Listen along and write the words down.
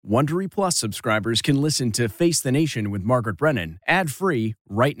Wondery Plus subscribers can listen to Face the Nation with Margaret Brennan ad-free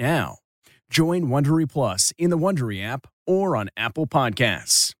right now. Join Wondery Plus in the Wondery app or on Apple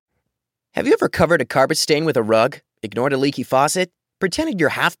Podcasts. Have you ever covered a carpet stain with a rug, ignored a leaky faucet, pretended your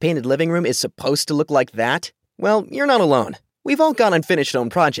half-painted living room is supposed to look like that? Well, you're not alone. We've all got unfinished home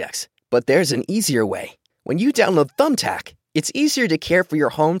projects, but there's an easier way. When you download Thumbtack, it's easier to care for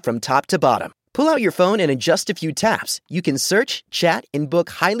your home from top to bottom. Pull out your phone and in just a few taps, you can search, chat, and book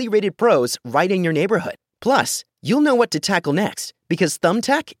highly rated pros right in your neighborhood. Plus, you'll know what to tackle next because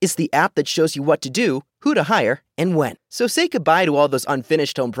Thumbtack is the app that shows you what to do, who to hire, and when. So say goodbye to all those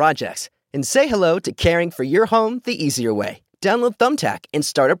unfinished home projects and say hello to caring for your home the easier way. Download Thumbtack and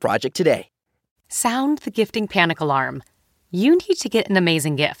start a project today. Sound the gifting panic alarm. You need to get an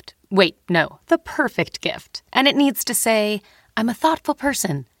amazing gift. Wait, no, the perfect gift. And it needs to say, I'm a thoughtful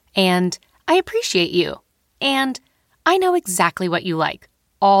person, and I appreciate you, and I know exactly what you like,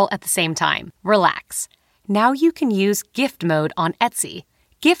 all at the same time. Relax. Now you can use gift mode on Etsy.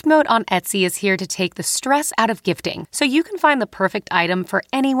 Gift mode on Etsy is here to take the stress out of gifting so you can find the perfect item for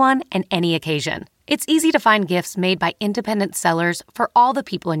anyone and any occasion. It's easy to find gifts made by independent sellers for all the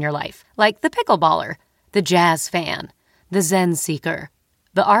people in your life, like the pickleballer, the jazz fan, the Zen seeker,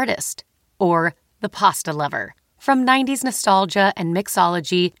 the artist, or the pasta lover. From 90s nostalgia and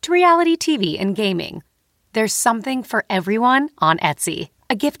mixology to reality TV and gaming, there's something for everyone on Etsy.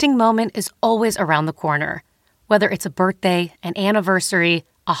 A gifting moment is always around the corner. Whether it's a birthday, an anniversary,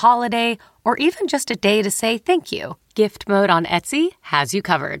 a holiday, or even just a day to say thank you, Gift Mode on Etsy has you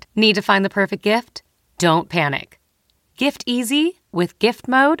covered. Need to find the perfect gift? Don't panic. Gift easy with Gift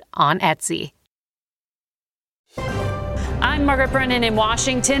Mode on Etsy. I'm Margaret Brennan in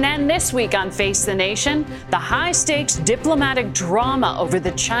Washington, and this week on Face the Nation, the high-stakes diplomatic drama over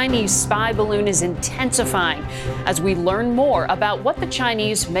the Chinese spy balloon is intensifying as we learn more about what the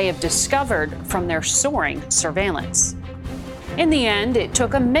Chinese may have discovered from their soaring surveillance. In the end, it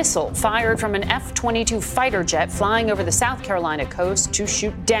took a missile fired from an F-22 fighter jet flying over the South Carolina coast to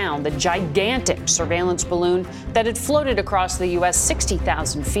shoot down the gigantic surveillance balloon that had floated across the U.S.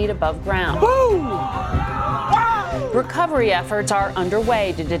 60,000 feet above ground. Recovery efforts are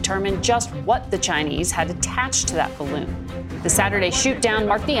underway to determine just what the Chinese had attached to that balloon. The Saturday shoot-down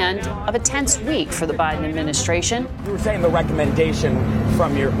marked the end of a tense week for the Biden administration. You were saying the recommendation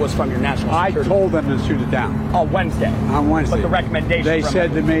was from your national security. I told them to shoot it down. On Wednesday. On Wednesday. But the recommendation They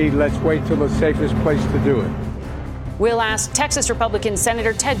said to me, let's wait till the safest place to do it. We'll ask Texas Republican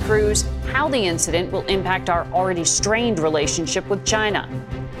Senator Ted Cruz how the incident will impact our already strained relationship with China.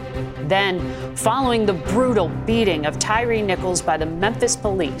 Then, following the brutal beating of Tyree Nichols by the Memphis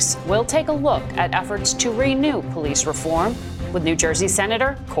police, we'll take a look at efforts to renew police reform with New Jersey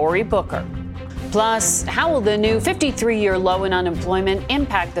Senator Cory Booker. Plus, how will the new 53-year low in unemployment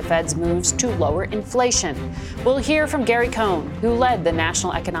impact the Fed's moves to lower inflation? We'll hear from Gary Cohn, who led the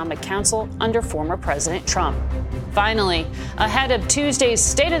National Economic Council under former President Trump. Finally, ahead of Tuesday's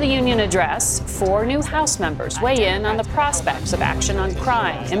State of the Union address, 4 new House members weigh in on the prospects of action on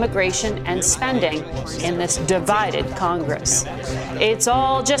crime, immigration, and spending in this divided Congress. It's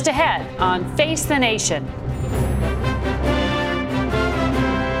all just ahead on Face the Nation.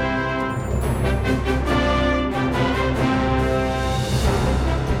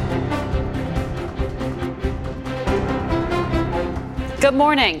 Good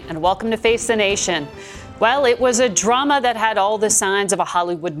morning and welcome to Face the Nation. Well, it was a drama that had all the signs of a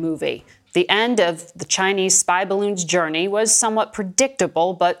Hollywood movie. The end of the Chinese spy balloon's journey was somewhat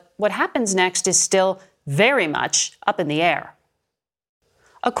predictable, but what happens next is still very much up in the air.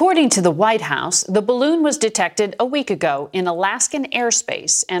 According to the White House, the balloon was detected a week ago in Alaskan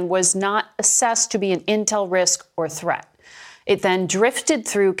airspace and was not assessed to be an intel risk or threat. It then drifted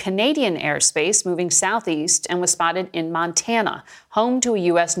through Canadian airspace, moving southeast, and was spotted in Montana, home to a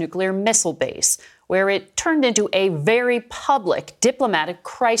U.S. nuclear missile base, where it turned into a very public diplomatic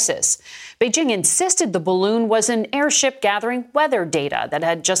crisis. Beijing insisted the balloon was an airship gathering weather data that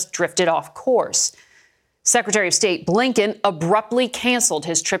had just drifted off course. Secretary of State Blinken abruptly canceled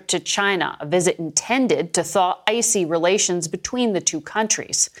his trip to China, a visit intended to thaw icy relations between the two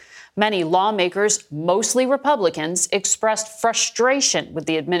countries. Many lawmakers, mostly Republicans, expressed frustration with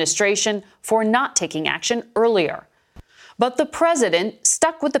the administration for not taking action earlier. But the president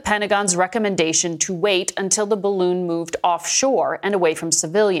stuck with the Pentagon's recommendation to wait until the balloon moved offshore and away from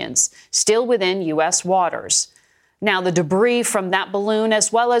civilians, still within U.S. waters. Now, the debris from that balloon,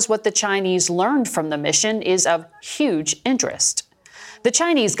 as well as what the Chinese learned from the mission, is of huge interest. The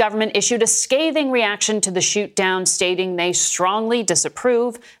Chinese government issued a scathing reaction to the shoot-down, stating they strongly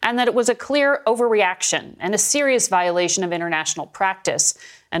disapprove and that it was a clear overreaction and a serious violation of international practice.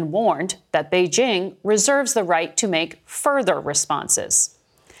 and warned that Beijing reserves the right to make further responses.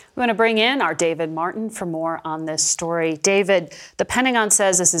 We want to bring in our David Martin for more on this story. David, the Pentagon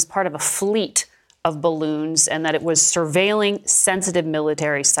says this is part of a fleet of balloons and that it was surveilling sensitive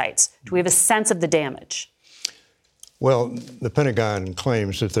military sites. Do we have a sense of the damage? Well, the Pentagon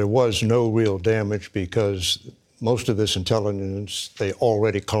claims that there was no real damage because most of this intelligence they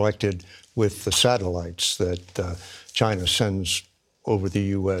already collected with the satellites that China sends over the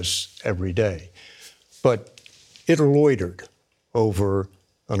U.S. every day. But it loitered over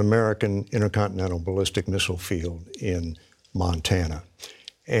an American intercontinental ballistic missile field in Montana.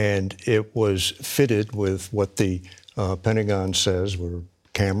 And it was fitted with what the Pentagon says were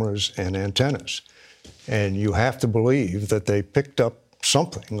cameras and antennas. And you have to believe that they picked up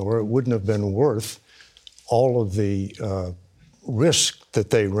something, or it wouldn't have been worth all of the risk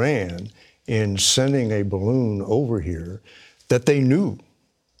that they ran in sending a balloon over here that they knew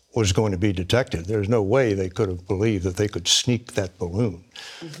was going to be detected. There's no way they could have believed that they could sneak that balloon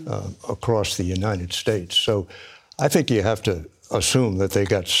across the United States. So I think you have to assume that they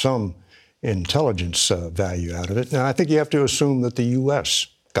got some intelligence value out of it. Now, I think you have to assume that the U.S.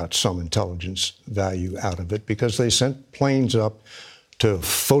 got some intelligence value out of it because they sent planes up to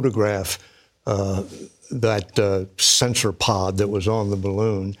photograph that sensor pod that was on the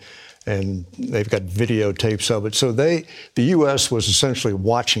balloon, and they've got videotapes of it. So the U.S. was essentially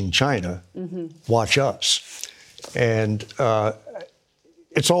watching China watch us. And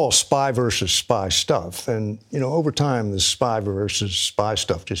it's all spy versus spy stuff. And, over time, the spy versus spy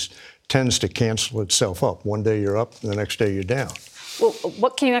stuff just tends to cancel itself up. One day you're up, and the next day you're down. Well,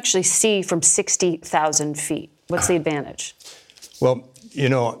 what can you actually see from 60,000 feet? What's the advantage? Well,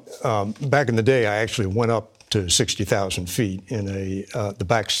 back in the day, I actually went up to 60,000 feet in the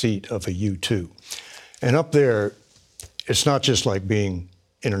back seat of a U-2. And up there, it's not just like being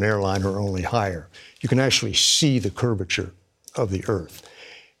in an airliner only higher. You can actually see the curvature of the Earth.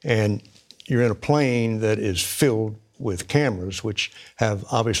 And you're in a plane that is filled with cameras, which have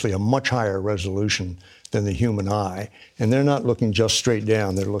obviously a much higher resolution than the human eye. And they're not looking just straight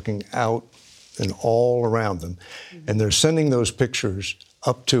down. They're looking out and all around them. And they're sending those pictures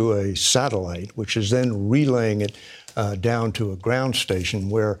up to a satellite, which is then relaying it down to a ground station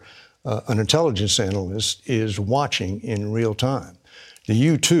where an intelligence analyst is watching in real time. The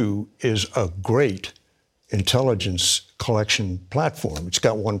U-2 is a great intelligence collection platform. It's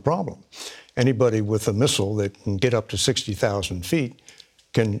got one problem. Anybody with a missile that can get up to 60,000 feet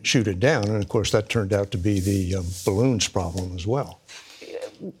can shoot it down. And of course, that turned out to be the balloons problem as well.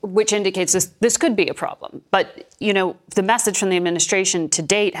 Which indicates this could be a problem. But, the message from the administration to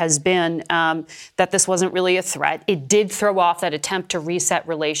date has been that this wasn't really a threat. It did throw off that attempt to reset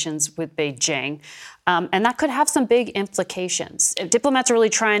relations with Beijing. And that could have some big implications. Diplomats are really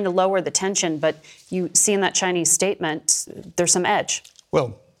trying to lower the tension, but you see in that Chinese statement, there's some edge.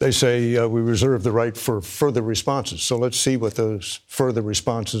 Well, they say we reserve the right for further responses. So let's see what those further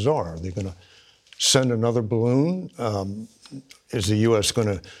responses are. Are they going to send another balloon? Is the U.S.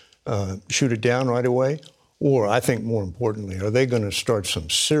 going to shoot it down right away? Or, I think more importantly, are they going to start some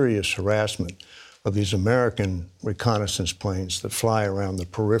serious harassment of these American reconnaissance planes that fly around the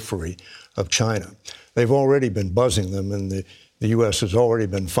periphery of China? They've already been buzzing them, and the U.S. has already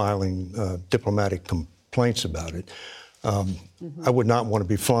been filing diplomatic complaints about it. I would not want to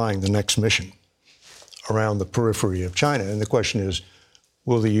be flying the next mission around the periphery of China. And the question is,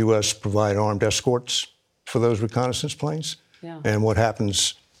 will the U.S. provide armed escorts for those reconnaissance planes? Yeah. And what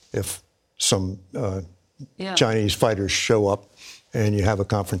happens if some Chinese fighters show up and you have a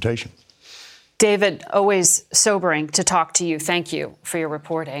confrontation? David, always sobering to talk to you. Thank you for your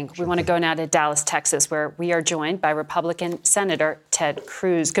reporting. Sure. We want to go now to Dallas, Texas, where we are joined by Republican Senator Ted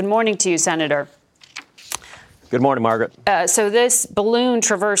Cruz. Good morning to you, Senator. Good morning, Margaret. So this balloon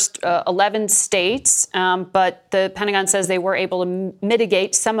traversed 11 states, but the Pentagon says they were able to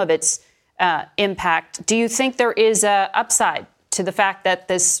mitigate some of its impact. Do you think there is an upside to the fact that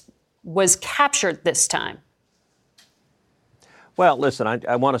this was captured this time? Well, listen,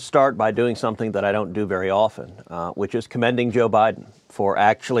 I want to start by doing something that I don't do very often, which is commending Joe Biden for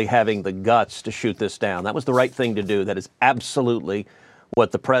actually having the guts to shoot this down. That was the right thing to do. That is absolutely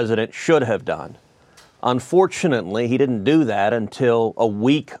what the president should have done. Unfortunately, he didn't do that until a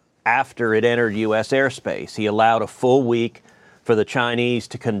week after it entered U.S. airspace. He allowed a full week for the Chinese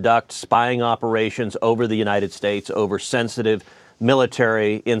to conduct spying operations over the United States, over sensitive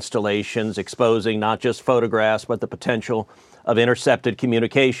military installations, exposing not just photographs, but the potential of intercepted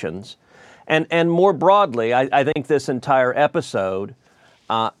communications. And more broadly, I think this entire episode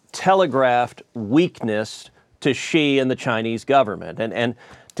telegraphed weakness to Xi and the Chinese government. And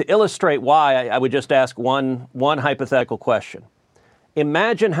To illustrate why, I would just ask one hypothetical question.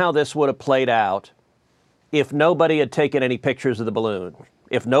 Imagine how this would have played out if nobody had taken any pictures of the balloon,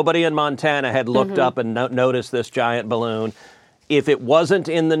 if nobody in Montana had looked up and noticed this giant balloon, if it wasn't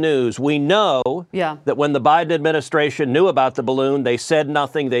in the news. We know that when the Biden administration knew about the balloon, they said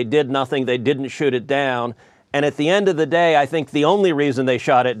nothing, they did nothing, they didn't shoot it down. And at the end of the day, I think the only reason they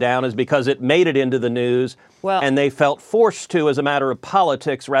shot it down is because it made it into the news, and they felt forced to as a matter of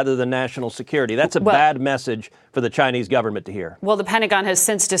politics rather than national security. That's a bad message for the Chinese government to hear. Well, the Pentagon has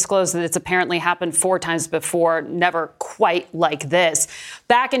since disclosed that it's apparently happened 4 times before, never quite like this.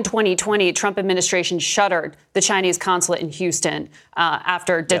 Back in 2020, Trump administration shuttered the Chinese consulate in Houston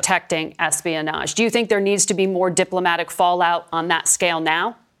after detecting espionage. Do you think there needs to be more diplomatic fallout on that scale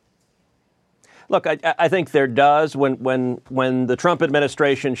now? Look, I think there does. When the Trump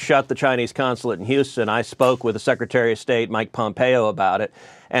administration shut the Chinese consulate in Houston, I spoke with the Secretary of State, Mike Pompeo, about it.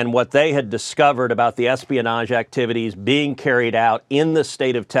 And what they had discovered about the espionage activities being carried out in the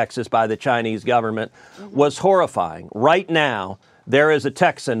state of Texas by the Chinese government was horrifying. Right now, there is a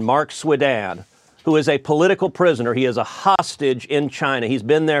Texan, Mark Swidan, who is a political prisoner. He is a hostage in China. He's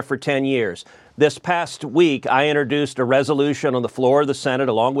been there for 10 years. This past week, I introduced a resolution on the floor of the Senate,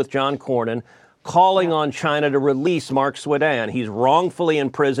 along with John Cornyn, calling on China to release Mark Swidan. He's wrongfully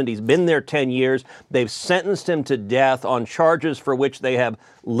imprisoned. He's been there 10 years. They've sentenced him to death on charges for which they have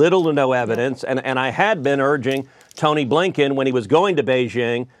little to no evidence. And I had been urging Tony Blinken, when he was going to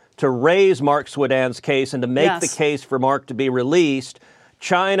Beijing, to raise Mark Swidan's case and to make the case for Mark to be released.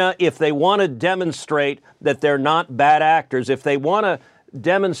 China, if they want to demonstrate that they're not bad actors, if they want to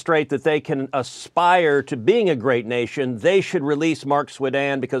demonstrate that they can aspire to being a great nation, they should release Mark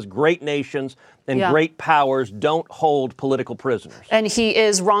Swidan, because great nations and great powers don't hold political prisoners. And he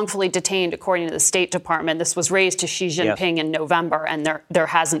is wrongfully detained, according to the State Department. This was raised to Xi Jinping in November, and there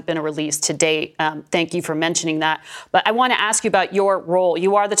hasn't been a release to date. Thank you for mentioning that. But I want to ask you about your role.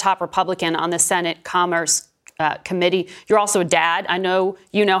 You are the top Republican on the Senate Commerce Committee. You're also a dad. I know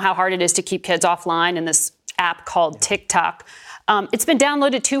you know how hard it is to keep kids offline in this app called TikTok. It's been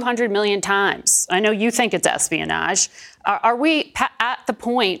downloaded 200 million times. I know you think it's espionage. Are we at the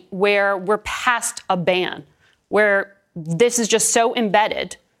point where we're past a ban, where this is just so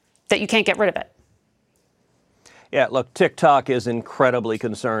embedded that you can't get rid of it? Yeah, look, TikTok is incredibly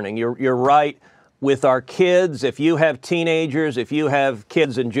concerning. You're right. With our kids, if you have teenagers, if you have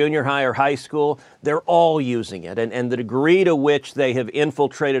kids in junior high or high school, they're all using it. And the degree to which they have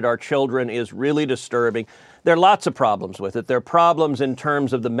infiltrated our children is really disturbing. There are lots of problems with it. There are problems in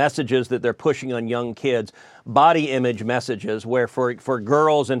terms of the messages that they're pushing on young kids, body image messages, where for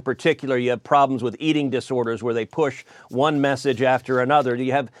girls in particular, you have problems with eating disorders where they push one message after another.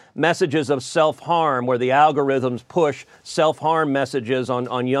 You have messages of self-harm where the algorithms push self-harm messages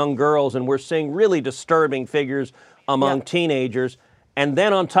on young girls, and we're seeing really disturbing figures among teenagers. And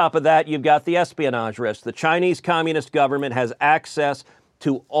then on top of that, you've got the espionage risk. The Chinese Communist government has access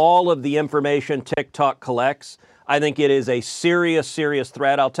to all of the information TikTok collects. I think it is a serious, serious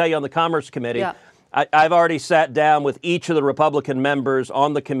threat. I'll tell you, on the Commerce Committee, I've already sat down with each of the Republican members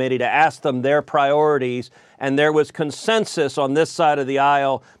on the committee to ask them their priorities, and there was consensus on this side of the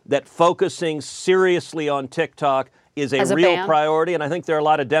aisle that focusing seriously on TikTok is a real priority, and I think there are a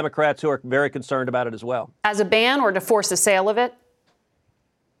lot of Democrats who are very concerned about it as well. As a ban, or to force the sale of it?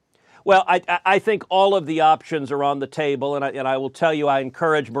 Well, I think all of the options are on the table, and I will tell you, I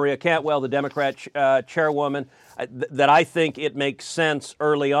encourage Maria Cantwell, the Democrat chairwoman, that I think it makes sense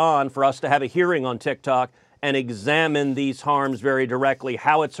early on for us to have a hearing on TikTok and examine these harms very directly,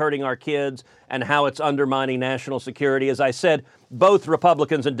 how it's hurting our kids and how it's undermining national security. As I said, both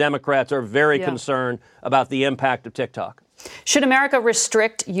Republicans and Democrats are very concerned about the impact of TikTok. Should America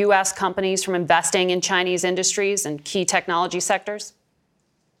restrict U.S. companies from investing in Chinese industries and key technology sectors?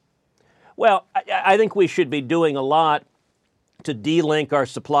 Well, I think we should be doing a lot to de-link our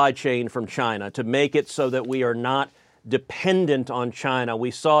supply chain from China, to make it so that we are not dependent on China. We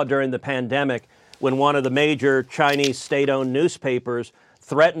saw during the pandemic when one of the major Chinese state-owned newspapers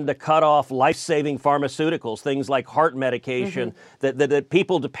threatened to cut off life-saving pharmaceuticals, things like heart medication that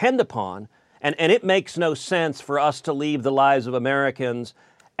people depend upon. And it makes no sense for us to leave the lives of Americans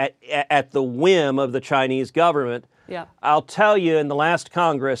at the whim of the Chinese government. Yeah. I'll tell you, in the last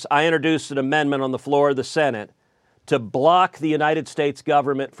Congress, I introduced an amendment on the floor of the Senate to block the United States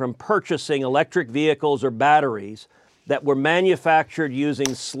government from purchasing electric vehicles or batteries that were manufactured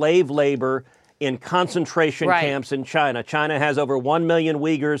using slave labor in concentration camps in China. China has over 1 million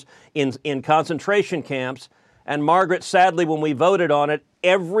Uyghurs in concentration camps. And Margaret, sadly, when we voted on it,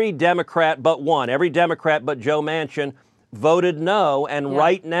 every Democrat but one, every Democrat but Joe Manchin, voted no. And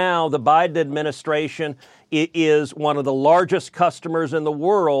right now, the Biden administration is one of the largest customers in the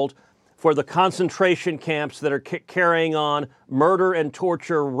world for the concentration camps that are carrying on murder and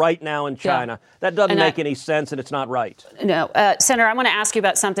torture right now in China. That doesn't make any sense, and it's not right. No. Senator, I want to ask you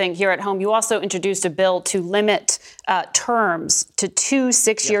about something here at home. You also introduced a bill to limit terms to 2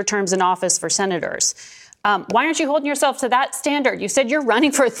 6-year terms in office for senators. Why aren't you holding yourself to that standard? You said you're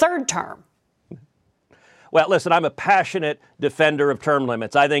running for a 3rd term. Well, listen, I'm a passionate defender of term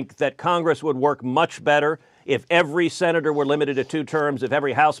limits. I think that Congress would work much better if every senator were limited to 2 terms, if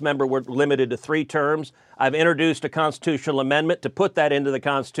every House member were limited to 3 terms. I've introduced a constitutional amendment to put that into the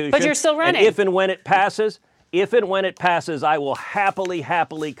Constitution. But you're still running. And if and when it passes, I will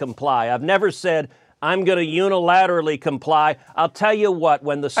happily comply. I've never said I'm going to unilaterally comply. I'll tell you what,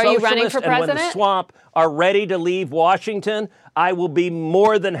 when the socialists and when the swamp are ready to leave Washington, I will be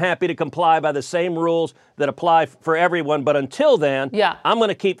more than happy to comply by the same rules that apply for everyone. But until then, I'm going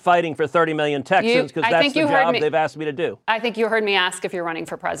to keep fighting for 30 million Texans because that's the job they've asked me to do. I think you heard me ask if you're running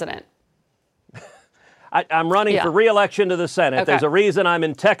for president. I'm running for re-election to the Senate. Okay. There's a reason I'm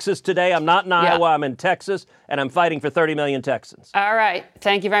in Texas today. I'm not in Iowa. I'm in Texas, and I'm fighting for 30 million Texans. All right.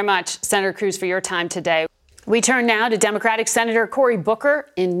 Thank you very much, Senator Cruz, for your time today. We turn now to Democratic Senator Cory Booker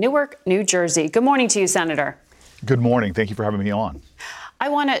in Newark, New Jersey. Good morning to you, Senator. Good morning. Thank you for having me on. I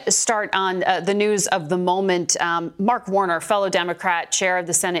want to start on the news of the moment. Mark Warner, fellow Democrat, chair of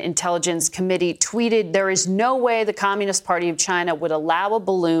the Senate Intelligence Committee, tweeted, "There is no way the Communist Party of China would allow a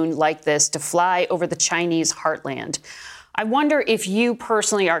balloon like this to fly over the Chinese heartland." I wonder if you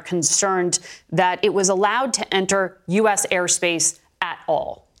personally are concerned that it was allowed to enter U.S. airspace at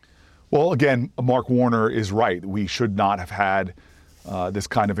all. Well, again, Mark Warner is right. We should not have had this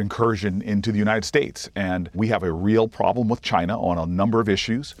kind of incursion into the United States. And we have a real problem with China on a number of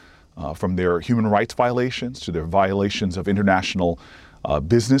issues, from their human rights violations to their violations of international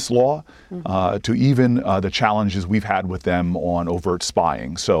business law, to even the challenges we've had with them on overt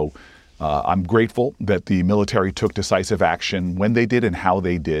spying. So I'm grateful that the military took decisive action when they did and how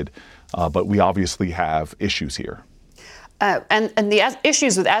they did. But we obviously have issues here. And the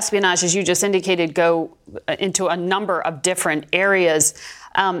issues with espionage, as you just indicated, go into a number of different areas.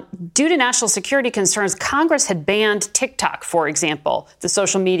 Due to national security concerns, Congress had banned TikTok, for example, the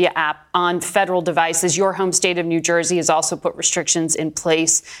social media app, on federal devices. Your home state of New Jersey has also put restrictions in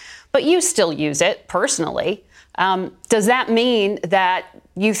place, but you still use it personally. Does that mean that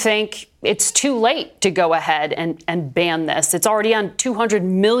you think it's too late to go ahead and ban this? It's already on 200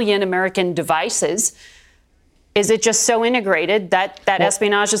 million American devices. Is it just so integrated that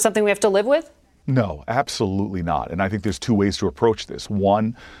espionage is something we have to live with? No, absolutely not. And I think there's 2 ways to approach this.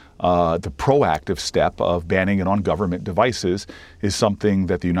 One, the proactive step of banning it on government devices is something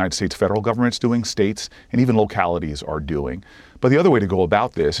that the United States federal government's doing, states, and even localities are doing. But the other way to go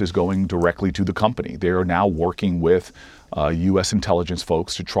about this is going directly to the company. They are now working with U.S. intelligence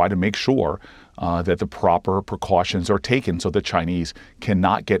folks to try to make sure that the proper precautions are taken so the Chinese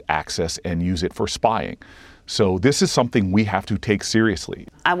cannot get access and use it for spying. So this is something we have to take seriously.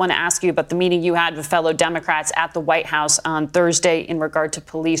 I want to ask you about the meeting you had with fellow Democrats at the White House on Thursday in regard to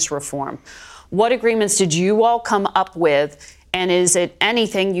police reform. What agreements did you all come up with, and is it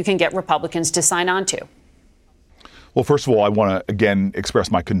anything you can get Republicans to sign on to? Well, first of all, I want to again express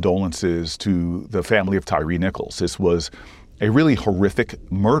my condolences to the family of Tyree Nichols. This was a really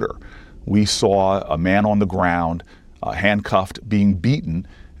horrific murder. We saw a man on the ground, handcuffed, being beaten,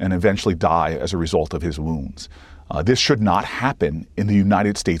 and eventually die as a result of his wounds. This should not happen in the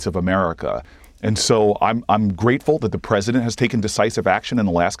United States of America. And so I'm grateful that the president has taken decisive action in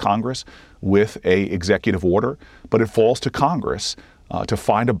the last Congress with an executive order, but it falls to Congress to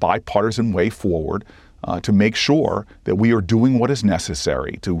find a bipartisan way forward to make sure that we are doing what is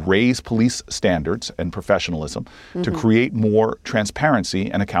necessary to raise police standards and professionalism, to create more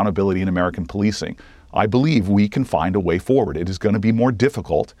transparency and accountability in American policing. I believe we can find a way forward. It is going to be more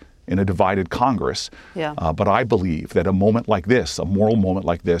difficult in a divided Congress, but I believe that a moment like this, a moral moment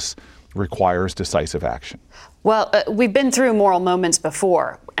like this, requires decisive action. Well, we've been through moral moments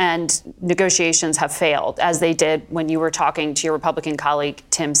before, and negotiations have failed, as they did when you were talking to your Republican colleague,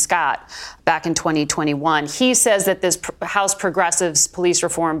 Tim Scott, back in 2021. He says that this House Progressives police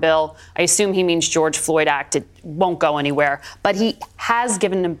reform bill, I assume he means George Floyd Act, it won't go anywhere. But he has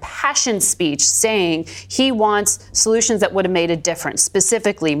given an impassioned speech saying he wants solutions that would have made a difference,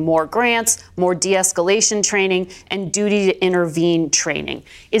 specifically more grants, more de-escalation training, and duty to intervene training.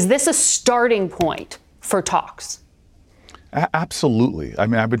 Is this a starting point for talks? Absolutely. I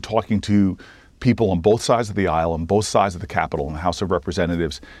mean, I've been talking to people on both sides of the aisle, on both sides of the Capitol, in the House of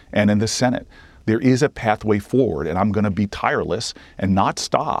Representatives and in the Senate. there is a pathway forward, and I'm going to be tireless and not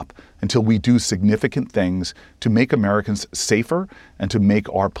stop until we do significant things to make Americans safer and to make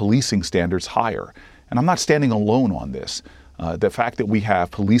our policing standards higher. And I'm not standing alone on this. The fact that we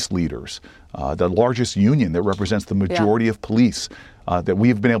have police leaders, the largest union that represents the majority of police, that we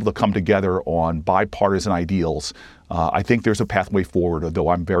have been able to come together on bipartisan ideals, I think there's a pathway forward, although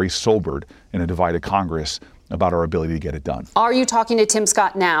I'm very sobered in a divided Congress about our ability to get it done. Are you talking to Tim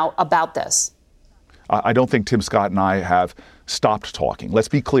Scott now about this? I don't think Tim Scott and I have stopped talking. Let's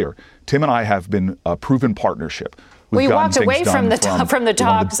be clear. Tim and I have been a proven partnership. We walked away from the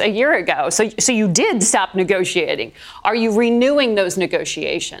talks a year ago, so you did stop negotiating. Are you renewing those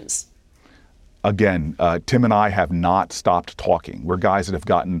negotiations? Again, Tim and I have not stopped talking. We're guys that have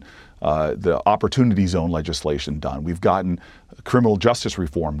gotten the Opportunity Zone legislation done. We've gotten criminal justice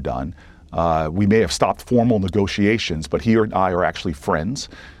reform done. We may have stopped formal negotiations, but he and I are actually friends.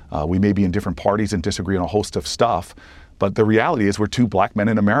 We may be in different parties and disagree on a host of stuff, but the reality is we're two black men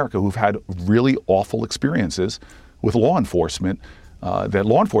in America who've had really awful experiences with law enforcement that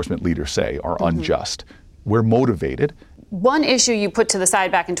law enforcement leaders say are unjust. We're motivated. One issue you put to the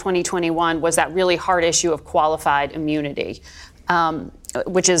side back in 2021 was that really hard issue of qualified immunity,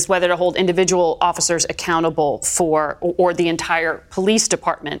 which is whether to hold individual officers accountable for, or the entire police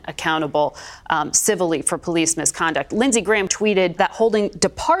department accountable civilly for police misconduct. Lindsey Graham tweeted that holding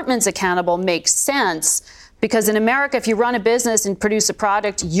departments accountable makes sense because in America, if you run a business and produce a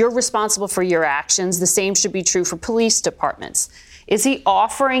product, you're responsible for your actions. The same should be true for police departments. Is he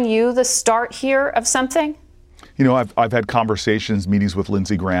offering you the start here of something? You know, I've had conversations, meetings with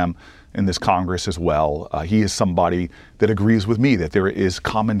Lindsey Graham in this Congress as well. He is somebody that agrees with me that there is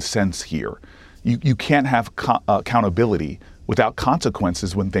common sense here. You can't have accountability without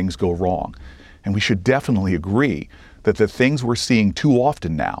consequences when things go wrong. And we should definitely agree that the things we're seeing too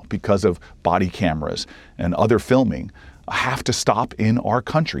often now because of body cameras and other filming have to stop in our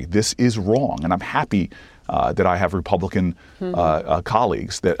country. This is wrong. And I'm happy that I have Republican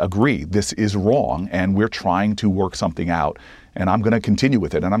colleagues that agree this is wrong, and we're trying to work something out. And I'm going to continue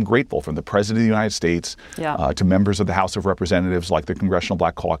with it. And I'm grateful from the President of the United States to members of the House of Representatives like the Congressional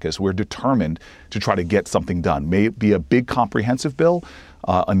Black Caucus. We're determined to try to get something done. May it be a big comprehensive bill.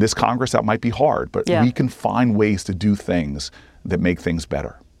 In this Congress, that might be hard. But we can find ways to do things that make things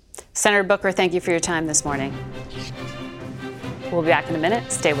better. Senator Booker, thank you for your time this morning. We'll be back in a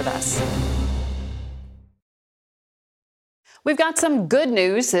minute. Stay with us. We've got some good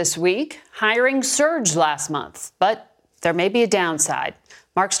news this week. Hiring surged last month, but there may be a downside.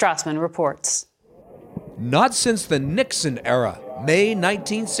 Mark Strassman reports. Not since the Nixon era, May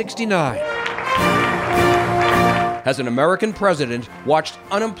 1969, has an American president watched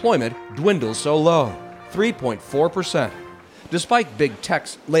unemployment dwindle so low, 3.4%. Despite big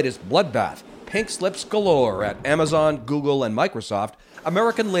tech's latest bloodbath, pink slips galore at Amazon, Google, and Microsoft,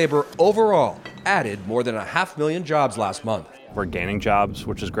 American labor overall added more than 500,000 jobs last month. We're gaining jobs,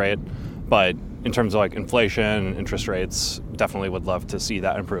 which is great, but in terms of like inflation and interest rates, definitely would love to see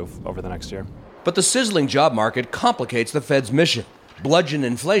that improve over the next year. But the sizzling job market complicates the Fed's mission. Bludgeon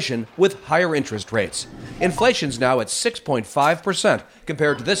inflation with higher interest rates. Inflation's now at 6.5%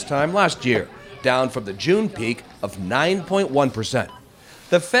 compared to this time last year, down from the June peak of 9.1%.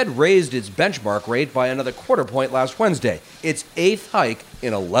 The Fed raised its benchmark rate by another quarter point last Wednesday, its 8th hike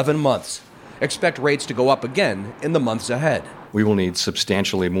in 11 months. Expect rates to go up again in the months ahead. We will need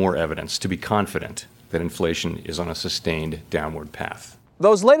substantially more evidence to be confident that inflation is on a sustained downward path.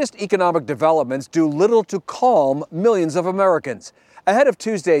 Those latest economic developments do little to calm millions of Americans. Ahead of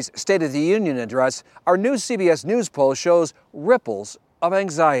Tuesday's State of the Union address, our new CBS News poll shows ripples of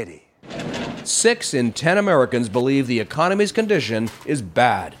anxiety. 6 in 10 Americans believe the economy's condition is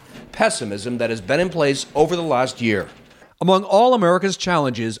bad, pessimism that has been in place over the last year. Among all America's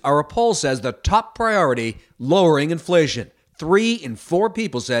challenges, our poll says the top priority, lowering inflation. 3 in 4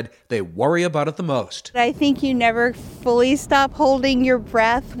 people said they worry about it the most. I think you never fully stop holding your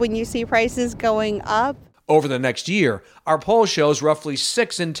breath when you see prices going up. Over the next year, our poll shows roughly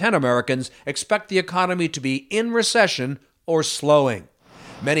 6 in 10 Americans expect the economy to be in recession or slowing.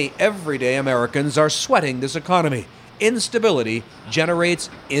 Many everyday Americans are sweating this economy. Instability generates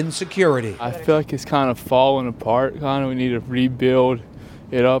insecurity. I feel like it's kind of falling apart. We need to rebuild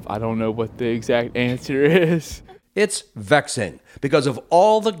it up. I don't know what the exact answer is. It's vexing because of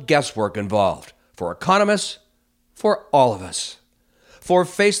all the guesswork involved. For economists, for all of us. For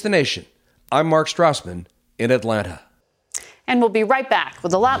Face the Nation, I'm Mark Strassman in Atlanta. And we'll be right back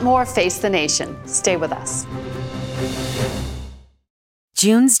with a lot more Face the Nation. Stay with us.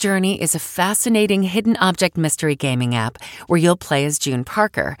 June's Journey is a fascinating hidden object mystery gaming app where you'll play as June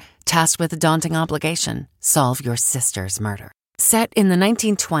Parker, tasked with a daunting obligation: solve your sister's murder. Set in the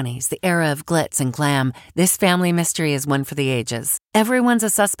 1920s, the era of glitz and glam, this family mystery is one for the ages. Everyone's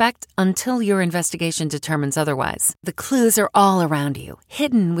a suspect until your investigation determines otherwise. The clues are all around you,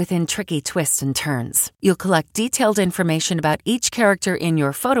 hidden within tricky twists and turns. You'll collect detailed information about each character in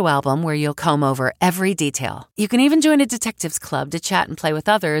your photo album where you'll comb over every detail. You can even join a detectives club to chat and play with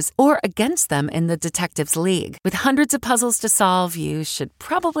others or against them in the Detectives League. With hundreds of puzzles to solve, you should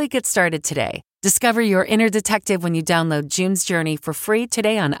probably get started today. Discover your inner detective when you download June's Journey for free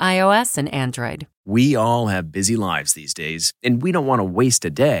today on iOS and Android. We all have busy lives these days, and we don't want to waste a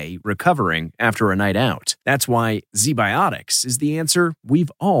day recovering after a night out. That's why ZBiotics is the answer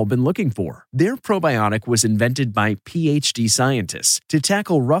we've all been looking for. Their probiotic was invented by PhD scientists to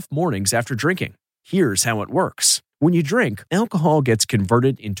tackle rough mornings after drinking. Here's how it works. When you drink, alcohol gets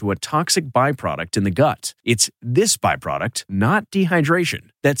converted into a toxic byproduct in the gut. It's this byproduct, not dehydration,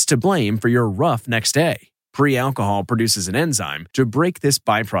 that's to blame for your rough next day. Pre-alcohol produces an enzyme to break this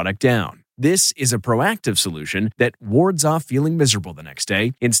byproduct down. This is a proactive solution that wards off feeling miserable the next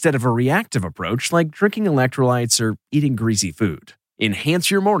day instead of a reactive approach like drinking electrolytes or eating greasy food.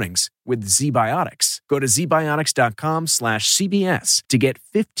 Enhance your mornings with ZBiotics. Go to zbiotics.com/CBS to get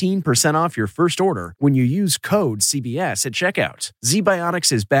 15% off your first order when you use code CBS at checkout.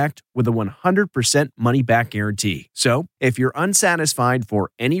 ZBiotics is backed with a 100% money-back guarantee. So, if you're unsatisfied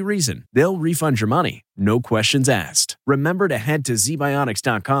for any reason, they'll refund your money. No questions asked. Remember to head to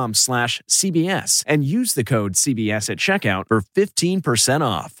zbiotics.com/CBS and use the code CBS at checkout for 15%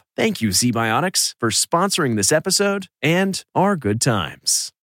 off. Thank you, ZBiotics, for sponsoring this episode and our good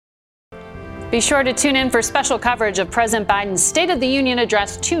times. Be sure to tune in for special coverage of President Biden's State of the Union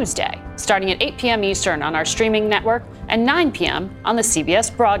address Tuesday, starting at 8 p.m. Eastern on our streaming network and 9 p.m. on the CBS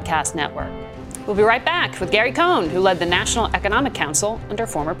Broadcast Network. We'll be right back with Gary Cohn, who led the National Economic Council under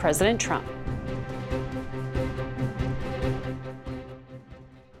former President Trump.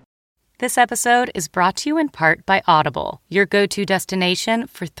 This episode is brought to you in part by Audible, your go-to destination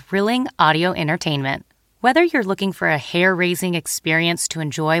for thrilling audio entertainment. Whether you're looking for a hair-raising experience to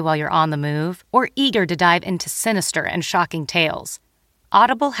enjoy while you're on the move or eager to dive into sinister and shocking tales,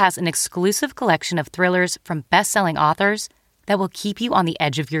 Audible has an exclusive collection of thrillers from best-selling authors that will keep you on the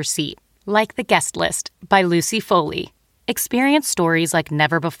edge of your seat. Like The Guest List by Lucy Foley. Experience stories like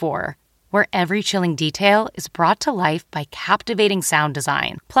never before, where every chilling detail is brought to life by captivating sound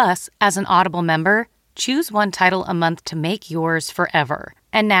design. Plus, as an Audible member, choose one title a month to make yours forever.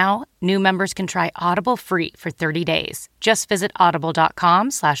 And now, new members can try Audible free for 30 days. Just visit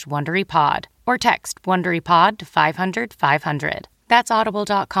audible.com/WonderyPod or text WonderyPod to 500-500. That's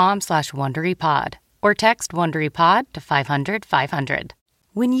audible.com/WonderyPod or text WonderyPod to 500-500.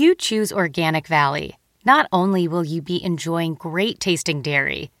 When you choose Organic Valley, not only will you be enjoying great tasting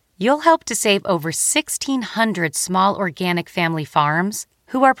dairy, you'll help to save over 1,600 small organic family farms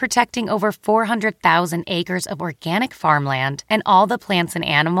who are protecting over 400,000 acres of organic farmland and all the plants and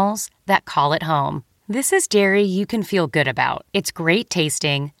animals that call it home. This is dairy you can feel good about. It's great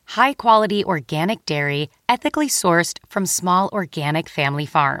tasting, high-quality organic dairy, ethically sourced from small organic family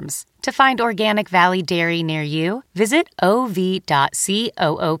farms. To find Organic Valley Dairy near you, visit ov.coop.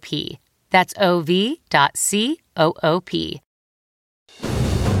 That's ov.coop.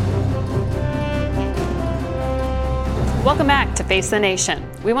 Welcome back to Face the Nation.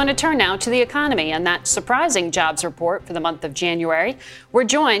 We want to turn now to the economy and that surprising jobs report for the month of January. We're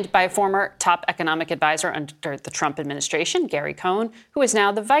joined by former top economic advisor under the Trump administration, Gary Cohn, who is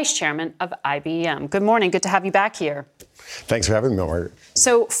now the vice chairman of IBM. Good morning. Good to have you back here. Thanks for having me, Margaret.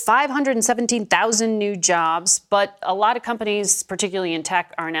 So 517,000 new jobs, but a lot of companies, particularly in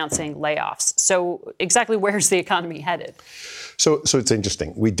tech, are announcing layoffs. So exactly where's the economy headed? So it's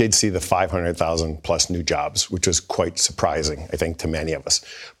interesting. We did see the 500,000 plus new jobs, which was quite surprising, I think, to many of us.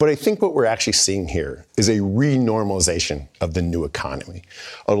 But I think what we're actually seeing here is a renormalization of the new economy.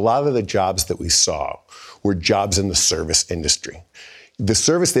 A lot of the jobs that we saw were jobs in the service industry. The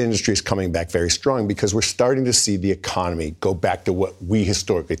service industry is coming back very strong because we're starting to see the economy go back to what we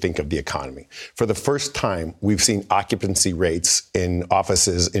historically think of the economy. For the first time, we've seen occupancy rates in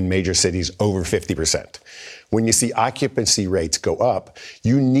offices in major cities over 50%. When you see occupancy rates go up,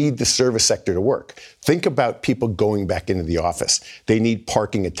 you need the service sector to work. Think about people going back into the office. They need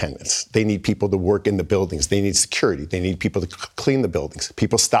parking attendants. They need people to work in the buildings. They need security. They need people to clean the buildings.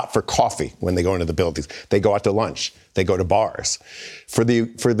 People stop for coffee when they go into the buildings. They go out to lunch. They go to bars. For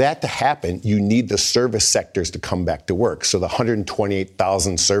that to happen, you need the service sectors to come back to work. So the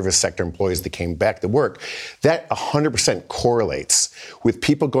 128,000 service sector employees that came back to work, that 100% correlates with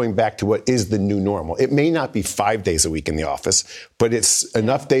people going back to what is the new normal. It may not be 5 days a week in the office, but it's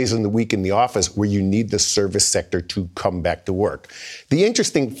enough days in the week in the office where you need the service sector to come back to work. The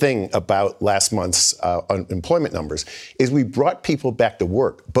interesting thing about last month's unemployment numbers is we brought people back to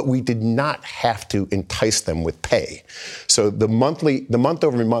work, but we did not have to entice them with pay. So the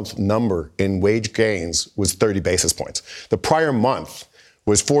month-over-month number in wage gains was 30 basis points. The prior month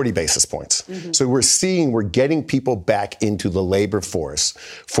was 40 basis points. Mm-hmm. So we're getting people back into the labor force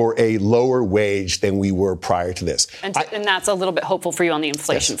for a lower wage than we were prior to this. And that's a little bit hopeful for you on the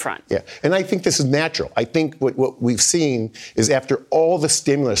inflation front. Yeah, and I think this is natural. I think what we've seen is after all the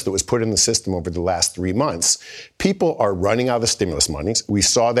stimulus that was put in the system over the last 3 months, people are running out of stimulus monies. We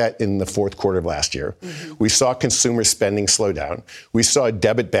saw that in the fourth quarter of last year. Mm-hmm. We saw consumer spending slow down. We saw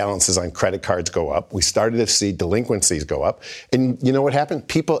debit balances on credit cards go up. We started to see delinquencies go up. And you know what happened?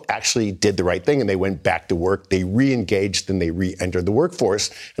 People actually did the right thing and they went back to work. They re-engaged and they re-entered the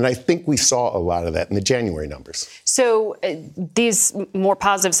workforce. And I think we saw a lot of that in the January numbers. So these more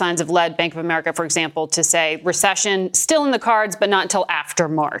positive signs have led Bank of America, for example, to say recession still in the cards, but not until after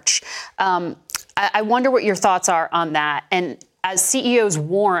March. I wonder what your thoughts are on that. And as CEOs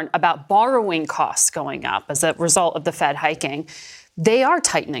warn about borrowing costs going up as a result of the Fed hiking, they are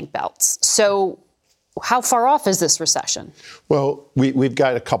tightening belts. So how far off is this recession? Well, we've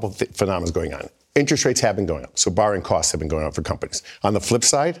got a couple of phenomena going on. Interest rates have been going up, so borrowing costs have been going up for companies. On the flip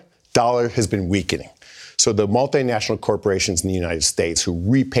side, dollar has been weakening. So the multinational corporations in the United States who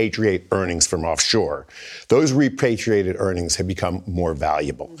repatriate earnings from offshore, those repatriated earnings have become more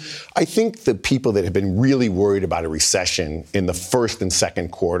valuable. Mm-hmm. I think the people that have been really worried about a recession in the first and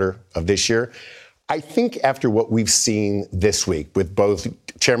second quarter of this year, I think after what we've seen this week with both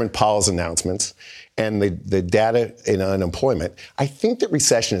Chairman Powell's announcements and the data in unemployment, I think that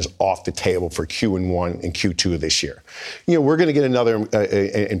recession is off the table for Q1 and Q2 of this year. You know, we're going to get another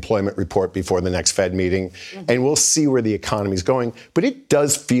employment report before the next Fed meeting, and we'll see where the economy is going. But it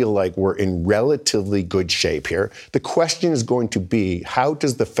does feel like we're in relatively good shape here. The question is going to be, how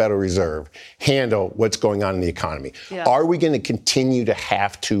does the Federal Reserve handle what's going on in the economy? Yeah. Are we going to continue to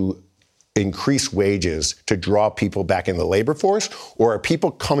have to increase wages to draw people back in the labor force, or are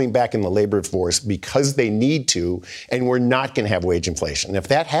people coming back in the labor force because they need to, and we're not going to have wage inflation? And if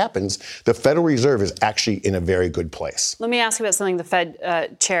that happens, the Federal Reserve is actually in a very good place. Let me ask you about something the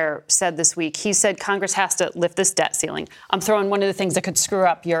Fed chair said this week. He said Congress has to lift this debt ceiling. I'm throwing one of the things that could screw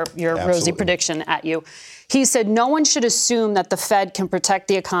up your rosy prediction at you. He said no one should assume that the Fed can protect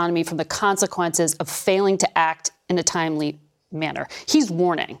the economy from the consequences of failing to act in a timely manner. He's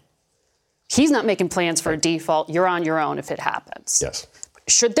warning. He's not making plans for a default. You're on your own if it happens. Yes.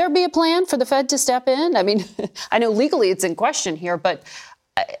 Should there be a plan for the Fed to step in? I mean, I know legally it's in question here, but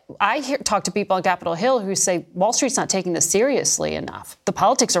I talk to people on Capitol Hill who say Wall Street's not taking this seriously enough. The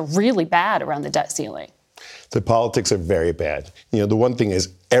politics are really bad around the debt ceiling. The politics are very bad. You know, the one thing is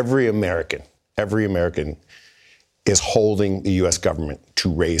every American is holding the U.S. government to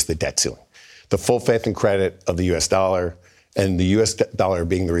raise the debt ceiling. The full faith and credit of the U.S. dollar and the U.S. dollar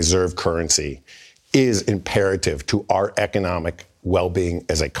being the reserve currency is imperative to our economic well-being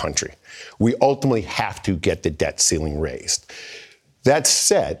as a country. We ultimately have to get the debt ceiling raised. That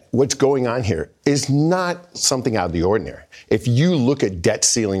said, what's going on here is not something out of the ordinary. If you look at debt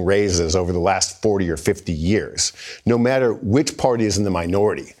ceiling raises over the last 40 or 50 years, no matter which party is in the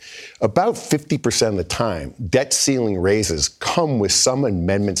minority, about 50% of the time, debt ceiling raises come with some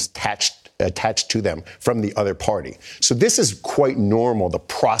amendments attached to them from the other party. So this is quite normal, the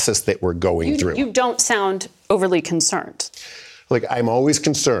process that we're going through. You don't sound overly concerned. Like, I'm always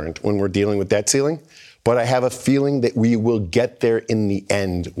concerned when we're dealing with debt ceiling, but I have a feeling that we will get there in the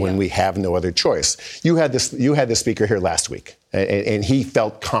end when we have no other choice. You had the speaker here last week, and he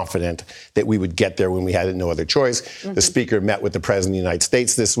felt confident that we would get there when we had no other choice. Mm-hmm. The speaker met with the President of the United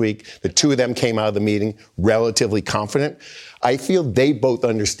States this week. The two of them came out of the meeting relatively confident. I feel they both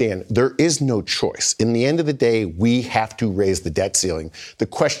understand there is no choice. In the end of the day, we have to raise the debt ceiling. The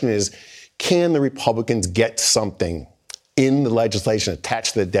question is, can the Republicans get something in the legislation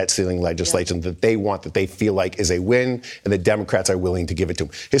attached to the debt ceiling legislation that they want, that they feel like is a win, and the Democrats are willing to give it to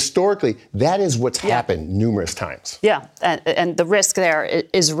them? Historically, that is what's happened numerous times. Yeah, and the risk there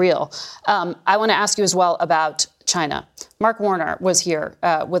is real. I want to ask you as well about China. Mark Warner was here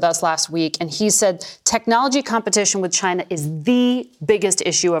with us last week, and he said technology competition with China is the biggest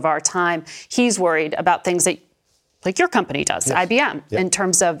issue of our time. He's worried about things that, like your company does, yes. IBM, yep. in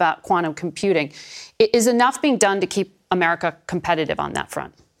terms of quantum computing. Is enough being done to keep America competitive on that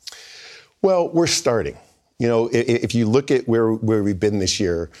front? Well, we're starting. You know, if you look at where we've been this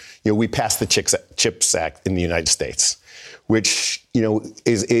year, you know, we passed the CHIPS Act in the United States, which, you know,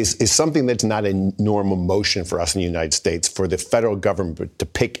 is something that's not a normal motion for us in the United States, for the federal government to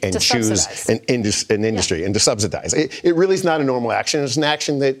pick and choose an industry and to subsidize. It really is not a normal action. It's an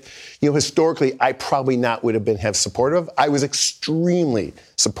action that, you know, historically I probably not would have supportive. I was extremely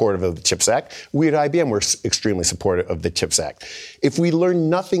supportive of the CHIPS Act. We at IBM were extremely supportive of the CHIPS Act. If we learn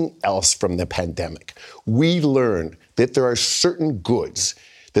nothing else from the pandemic, we learned that there are certain goods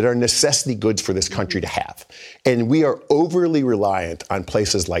that are necessity goods for this country to have. And we are overly reliant on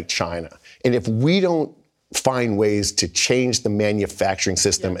places like China. And if we don't find ways to change the manufacturing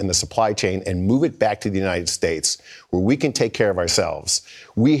system and the supply chain and move it back to the United States, where we can take care of ourselves,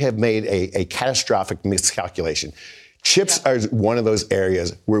 we have made a catastrophic miscalculation. Chips are one of those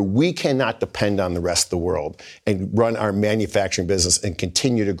areas where we cannot depend on the rest of the world and run our manufacturing business and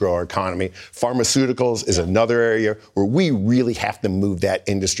continue to grow our economy. Pharmaceuticals is another area where we really have to move that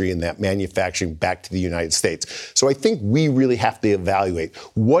industry and that manufacturing back to the United States. So I think we really have to evaluate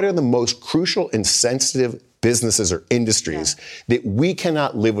what are the most crucial and sensitive businesses or industries that we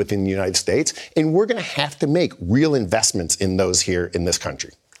cannot live with in the United States, and we're going to have to make real investments in those here in this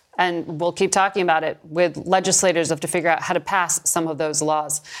country. And we'll keep talking about it with legislators have to figure out how to pass some of those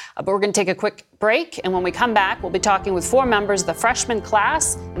laws. But we're going to take a quick break. And when we come back, we'll be talking with 4 members of the freshman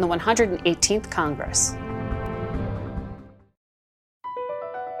class in the 118th Congress.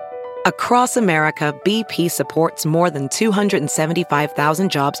 Across America, BP supports more than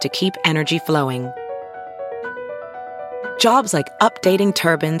 275,000 jobs to keep energy flowing. Jobs like updating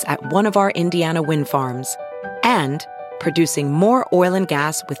turbines at one of our Indiana wind farms and producing more oil and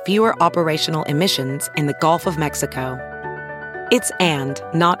gas with fewer operational emissions in the Gulf of Mexico. It's and,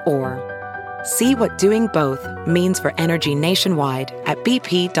 not or. See what doing both means for energy nationwide at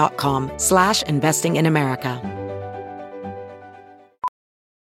bp.com/investing in America.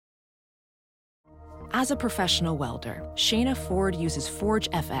 As a professional welder, Shayna Ford uses Forge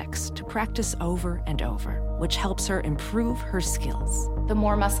FX to practice over and over, which helps her improve her skills. The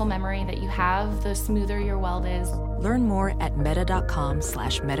more muscle memory that you have, the smoother your weld is. Learn more at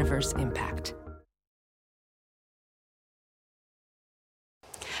meta.com/metaverse impact.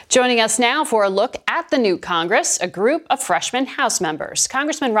 Joining us now for a look at the new Congress, a group of freshman House members.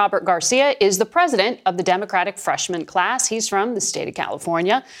 Congressman Robert Garcia is the president of the Democratic freshman class. He's from the state of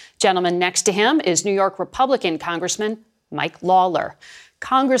California. Gentleman next to him is New York Republican Congressman Mike Lawler.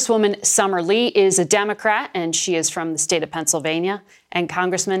 Congresswoman Summer Lee is a Democrat, and she is from the state of Pennsylvania. And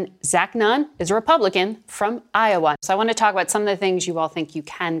Congressman Zach Nunn is a Republican from Iowa. So I want to talk about some of the things you all think you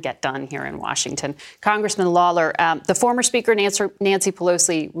can get done here in Washington. Congressman Lawler, the former Speaker Nancy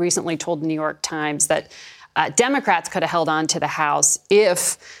Pelosi recently told the New York Times that Democrats could have held on to the House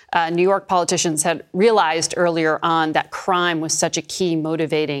if New York politicians had realized earlier on that crime was such a key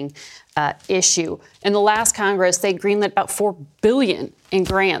motivating issue. In the last Congress, they greenlit about $4 billion in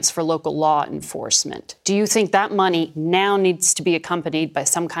grants for local law enforcement. Do you think that money now needs to be accompanied by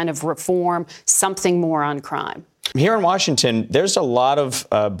some kind of reform, something more on crime? Here in Washington, there's a lot of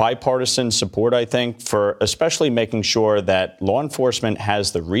bipartisan support, I think, for especially making sure that law enforcement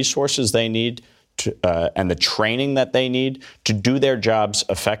has the resources they need and the training that they need to do their jobs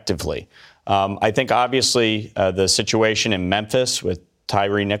effectively. I think, obviously, the situation in Memphis with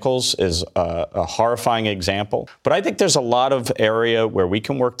Tyre Nichols is a horrifying example. But I think there's a lot of area where we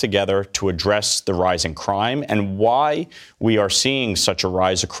can work together to address the rise in crime and why we are seeing such a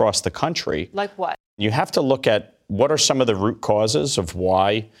rise across the country. Like what? You have to look at what are some of the root causes of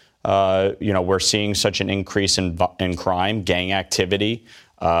why we're seeing such an increase in crime, gang activity.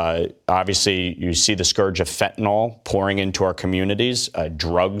 Obviously, you see the scourge of fentanyl pouring into our communities,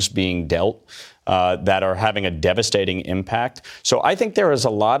 drugs being dealt that are having a devastating impact. So I think there is a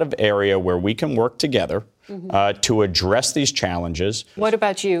lot of area where we can work together to address these challenges. What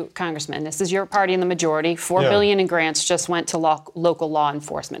about you, Congressman? This is your party in the majority. $4 billion in grants just went to local law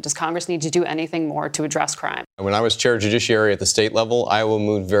enforcement. Does Congress need to do anything more to address crime? When I was chair of judiciary at the state level, Iowa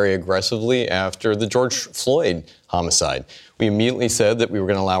moved very aggressively after the George Floyd homicide. We immediately said that we were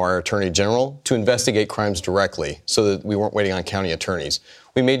going to allow our attorney general to investigate crimes directly so that we weren't waiting on county attorneys.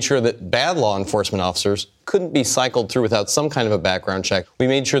 We made sure that bad law enforcement officers couldn't be cycled through without some kind of a background check. We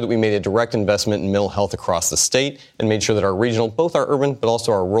made sure that we made a direct investment in mental health across the state and made sure that our regional, both our urban but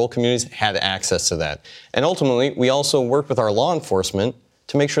also our rural communities, had access to that. And ultimately, we also worked with our law enforcement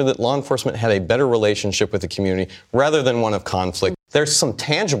to make sure that law enforcement had a better relationship with the community rather than one of conflict. There's some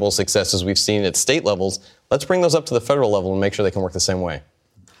tangible successes we've seen at state levels. Let's bring those up to the federal level and make sure they can work the same way.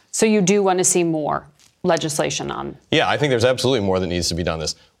 So you do want to see more legislation on? Yeah, I think there's absolutely more that needs to be done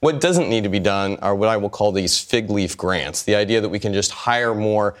this. What doesn't need to be done are what I will call these fig leaf grants, the idea that we can just hire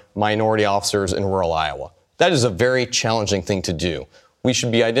more minority officers in rural Iowa. That is a very challenging thing to do. We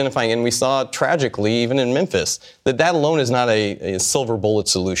should be identifying, and we saw tragically, even in Memphis, that alone is not a silver bullet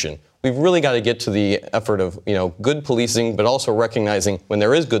solution. We've really got to get to the effort of, good policing, but also recognizing when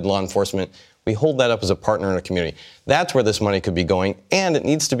there is good law enforcement, we hold that up as a partner in a community. That's where this money could be going, and it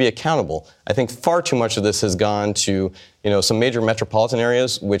needs to be accountable. I think far too much of this has gone to, some major metropolitan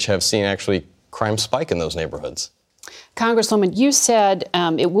areas, which have seen actually crime spike in those neighborhoods. Congresswoman, you said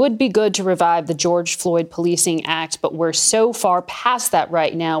it would be good to revive the George Floyd Policing Act, but we're so far past that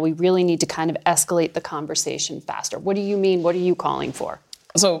right now, we really need to kind of escalate the conversation faster. What do you mean? What are you calling for?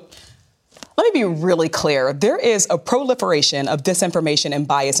 So let me be really clear. There is a proliferation of disinformation and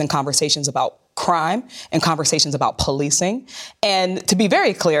bias in conversations about crime and conversations about policing. And to be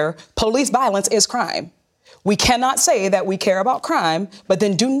very clear, police violence is crime. We cannot say that we care about crime, but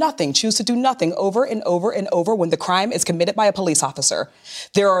then do nothing, choose to do nothing over and over and over when the crime is committed by a police officer.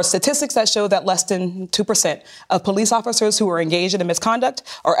 There are statistics that show that less than 2% of police officers who are engaged in a misconduct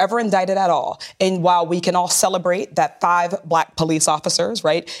are ever indicted at all. And while we can all celebrate that 5 black police officers,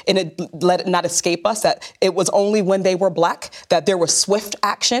 right, and let it not escape us that it was only when they were black that there was swift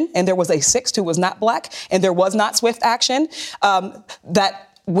action, and there was a 6th who was not black, and there was not swift action, that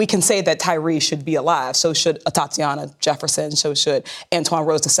we can say that Tyree should be alive. So should Tatiana Jefferson. So should Antoine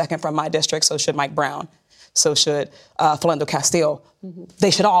Rose II from my district. So should Mike Brown. So should Philando Castile. Mm-hmm.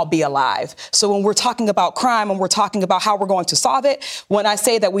 They should all be alive. So when we're talking about crime and we're talking about how we're going to solve it, when I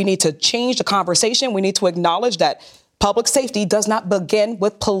say that we need to change the conversation, we need to acknowledge that public safety does not begin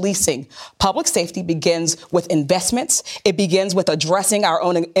with policing. Public safety begins with investments. It begins with addressing our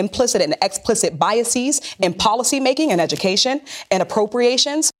own implicit and explicit biases in policymaking and education and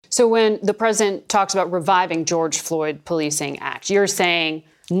appropriations. So when the president talks about reviving George Floyd Policing Act, you're saying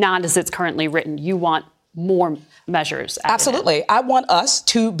not as it's currently written. You want more measures. Absolutely. I want us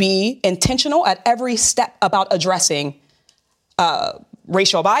to be intentional at every step about addressing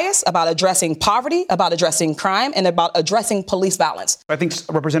racial bias, about addressing poverty, about addressing crime, and about addressing police violence. I think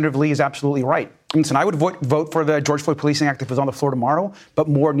Representative Lee is absolutely right. Listen, I would vote for the George Floyd Policing Act if it was on the floor tomorrow, but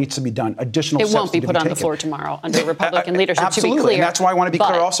more needs to be done. Additional steps won't be put on the floor tomorrow under Republican leadership, absolutely. To be clear. And that's why I want to be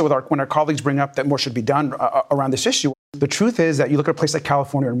clear also when our colleagues bring up that more should be done around this issue. The truth is that you look at a place like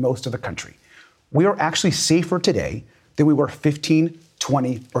California or most of the country, we are actually safer today than we were 15,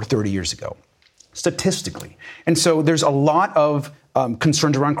 20, or 30 years ago, statistically. And so there's a lot of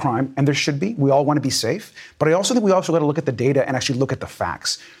concerns around crime, and there should be. We all want to be safe. But I also think we also got to look at the data and actually look at the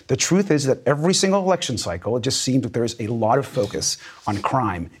facts. The truth is that every single election cycle, it just seems that there's a lot of focus on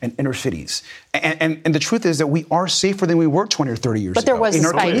crime and inner cities. And the truth is that we are safer than we were 20 or 30 years ago. But there was a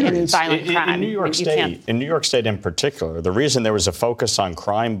spike in violent crime. In New York State in particular, the reason there was a focus on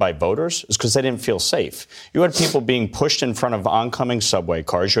crime by voters is because they didn't feel safe. You had people being pushed in front of oncoming subway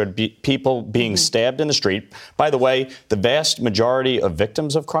cars. You had people being stabbed in the street. By the way, the vast majority of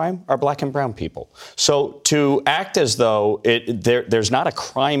victims of crime are black and brown people. So to act as though there's not a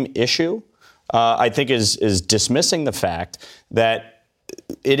crime issue, I think is dismissing the fact that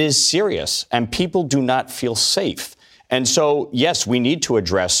it is serious and people do not feel safe. And so, yes, we need to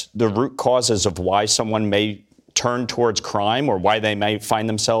address the root causes of why someone may turn towards crime or why they may find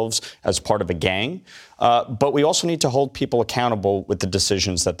themselves as part of a gang. But we also need to hold people accountable with the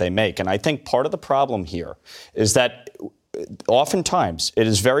decisions that they make. And I think part of the problem here is that oftentimes it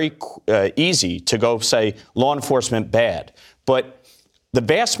is very easy to go say law enforcement bad. But the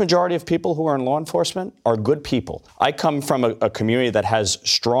vast majority of people who are in law enforcement are good people. I come from a community that has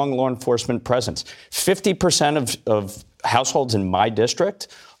strong law enforcement presence. 50% of households in my district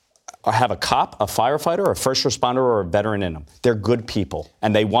have a cop, a firefighter, a first responder, or a veteran in them. They're good people,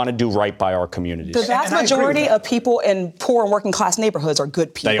 and they want to do right by our communities. The vast majority of people in poor and working class neighborhoods are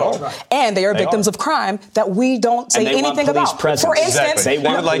good people. They are. And they are victims of crime that we don't say anything about. Presence. For instance,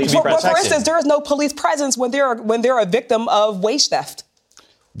 exactly. for instance, there is no police presence when they're a victim of wage theft.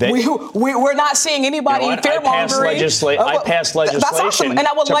 We're not seeing anybody fear-mongering. I passed legislation. That's awesome. And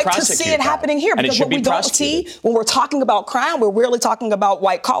I would like to see it happening here, because what we don't see when we're talking about crime, we're really talking about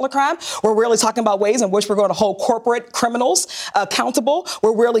white-collar crime. We're really talking about ways in which we're going to hold corporate criminals accountable.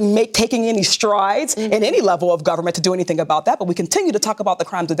 We're really taking any strides in any level of government to do anything about that. But we continue to talk about the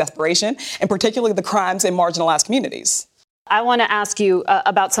crimes of desperation, and particularly the crimes in marginalized communities. I want to ask you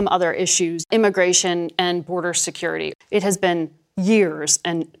about some other issues, immigration and border security. It has been years,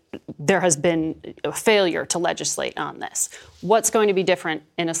 and there has been a failure to legislate on this. What's going to be different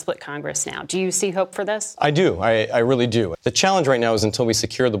in a split Congress now? Do you see hope for this? I do. I really do. The challenge right now is until we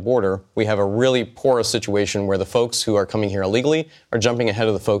secure the border, we have a really porous situation where the folks who are coming here illegally are jumping ahead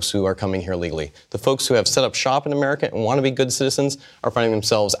of the folks who are coming here legally. The folks who have set up shop in America and want to be good citizens are finding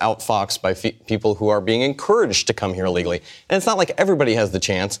themselves outfoxed by people who are being encouraged to come here illegally. And it's not like everybody has the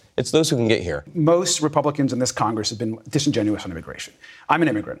chance. It's those who can get here. Most Republicans in this Congress have been disingenuous on immigration. I'm an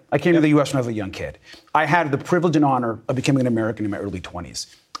immigrant. I came to the U.S. when I was a young kid. I had the privilege and honor of becoming an American in my early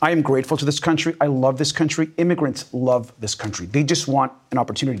 20s. I am grateful to this country. I love this country. Immigrants love this country. They just want an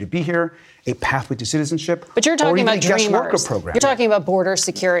opportunity to be here, a pathway to citizenship. But you're talking about dreamers. Program. You're talking about border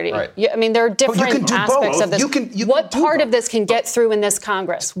security. Right. I mean, there are different aspects of this. What part of this can get through in this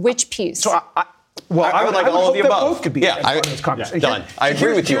Congress? Which piece? So I would like all of the above. Both could be done. I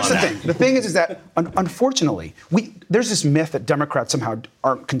agree with you on that. The thing is that, unfortunately, there's this myth that Democrats somehow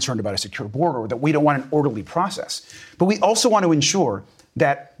aren't concerned about a secure border, or that we don't want an orderly process. But we also want to ensure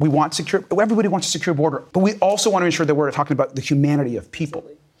that everybody wants a secure border, but we also want to ensure that we're talking about the humanity of people.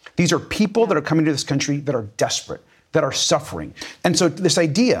 These are people that are coming to this country that are desperate, that are suffering. And so this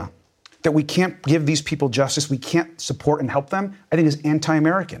idea that we can't give these people justice, we can't support and help them, I think is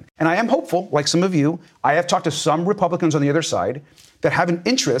anti-American. And I am hopeful, like some of you, I have talked to some Republicans on the other side that have an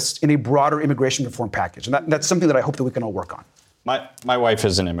interest in a broader immigration reform package. And that's something that I hope that we can all work on. My wife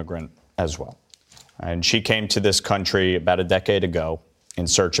is an immigrant as well. And she came to this country about a decade ago in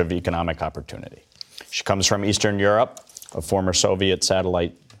search of economic opportunity. She comes from Eastern Europe, a former Soviet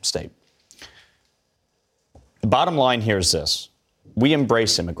satellite state. The bottom line here is this. We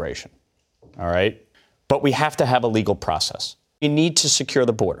embrace immigration. All right? But we have to have a legal process. We need to secure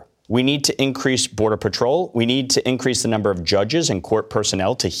the border. We need to increase Border Patrol. We need to increase the number of judges and court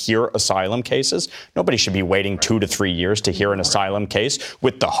personnel to hear asylum cases. Nobody should be waiting 2 to 3 years to hear an asylum case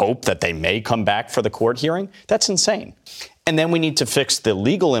with the hope that they may come back for the court hearing. That's insane. And then we need to fix the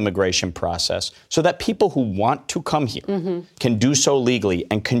legal immigration process so that people who want to come here can do so legally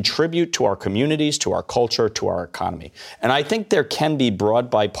and contribute to our communities, to our culture, to our economy. And I think there can be broad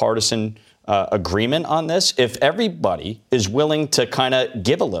bipartisan agreement on this if everybody is willing to kind of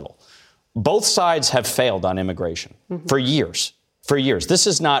give a little. Both sides have failed on immigration for years. For years. This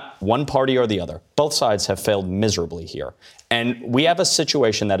is not one party or the other. Both sides have failed miserably here. And we have a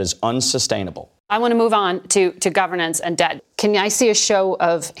situation that is unsustainable. I want to move on to governance and debt. Can I see a show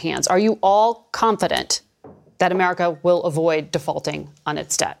of hands? Are you all confident that America will avoid defaulting on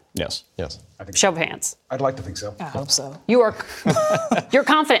its debt? Yes. Yes. Show of hands. I'd like to think so. I hope so. You're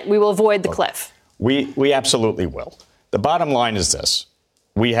confident we will avoid the cliff? We absolutely will. The bottom line is this.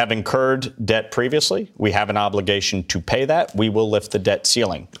 We have incurred debt previously. We have an obligation to pay that. We will lift the debt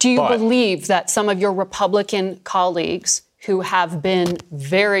ceiling. Do you believe that some of your Republican colleagues who have been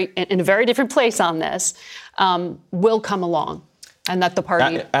in a very different place on this will come along, and that the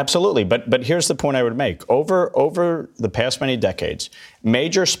party... Absolutely. But here's the point I would make. Over the past many decades,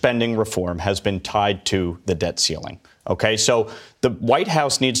 major spending reform has been tied to the debt ceiling. Okay, so the White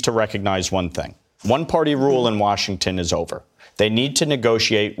House needs to recognize one thing. One-party rule in Washington is over. They need to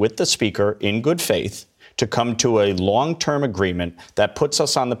negotiate with the Speaker in good faith to come to a long-term agreement that puts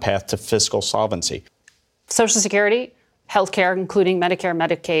us on the path to fiscal solvency. Social Security, health care, including Medicare,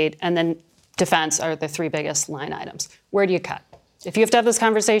 Medicaid, and then defense are the three biggest line items. Where do you cut? If you have to have this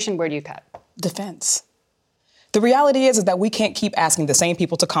conversation, where do you cut? Defense. The reality is that we can't keep asking the same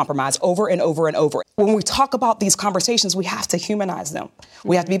people to compromise over and over and over. When we talk about these conversations, we have to humanize them.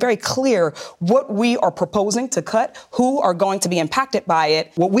 We have to be very clear what we are proposing to cut, who are going to be impacted by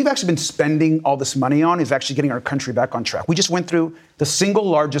it. What we've actually been spending all this money on is actually getting our country back on track. We just went through the single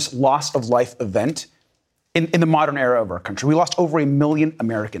largest loss of life event in the modern era of our country. We lost over 1 million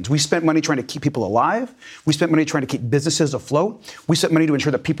Americans. We spent money trying to keep people alive. We spent money trying to keep businesses afloat. We spent money to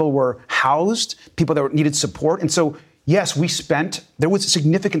ensure that people were housed, people that needed support. And so, yes, there was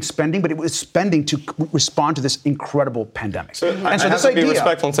significant spending, but it was spending to respond to this incredible pandemic. So I have to be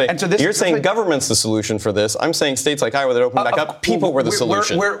respectful and say, you're saying government's the solution for this. I'm saying states like Iowa that opened back up, people were the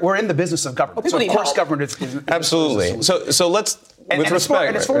solution. We're in the business of government. So of course government is absolutely. So let's with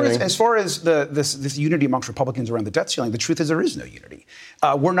respect. As far as this unity amongst Republicans around the debt ceiling, the truth is there is no unity.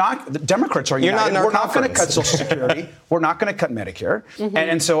 The Democrats are united. We're not going to cut Social Security. We're not going to cut Medicare.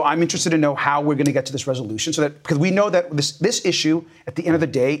 And so I'm interested to know how we're going to get to this resolution, because we know that this issue, at the end of the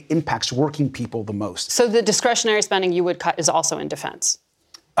day, impacts working people the most. So the discretionary spending you would cut is also in defense?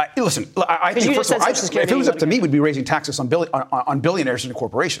 Listen, I think, first of all, if it was up to me, we'd be raising taxes on billionaires and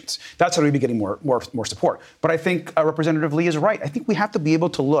corporations. That's how we'd be getting more support. But I think Representative Lee is right. I think we have to be able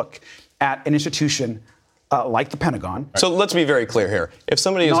to look at an institution like the Pentagon. So let's be very clear here. If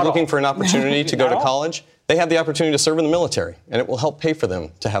somebody is looking for an opportunity to go to college, they have the opportunity to serve in the military, and it will help pay for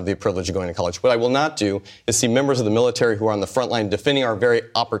them to have the privilege of going to college. What I will not do is see members of the military who are on the front line defending our very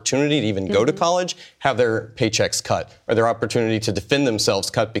opportunity to even go to college have their paychecks cut or their opportunity to defend themselves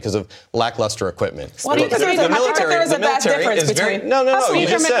cut because of lackluster equipment. Well, the military is very... No. You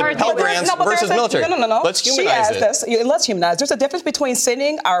just said Pell Grants versus military. No. Let's humanize it. Let's humanize. There's a difference between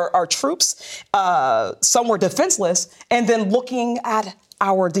sending our troops somewhere defenseless and then looking at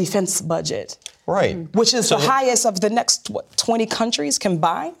our defense budget. Right. Which is the highest of the next 20 countries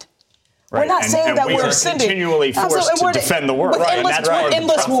combined. Right. We're not saying that we're sending... continually forced to defend the world. With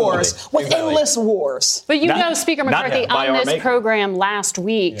endless wars. But Speaker McCarthy on this program last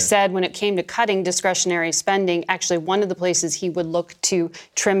week said when it came to cutting discretionary spending, actually one of the places he would look to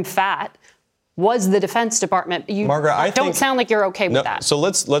trim fat was the Defense Department. Margaret, I don't sound like you're okay with that. So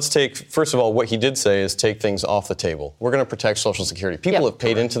let's take, first of all, what he did say is take things off the table. We're going to protect Social Security. People have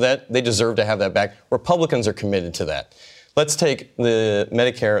paid into that. They deserve to have that back. Republicans are committed to that. Let's take the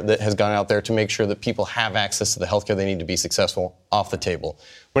Medicare that has gone out there to make sure that people have access to the health care they need to be successful off the table.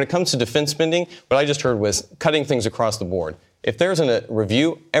 When it comes to defense spending, what I just heard was cutting things across the board. If there's a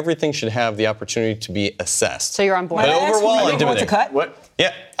review, everything should have the opportunity to be assessed. So you're on board. But overall, I want to cut?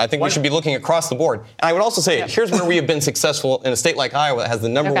 Yeah, I think we should be looking across the board. And I would also say, here's where we have been successful in a state like Iowa that has the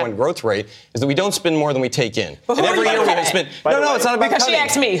number one growth rate, is that we don't spend more than we take in. And every year we have spent... No, it's not about because cutting. She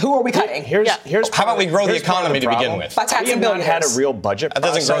asked me, who are we cutting? How about we grow the economy to begin with? By taxing billionaires. We have not had a real budget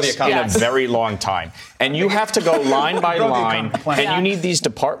process in a very long time. And you have to go line by line, and you need these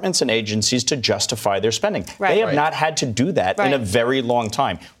departments and agencies to justify their spending. They have not had to do that in a very long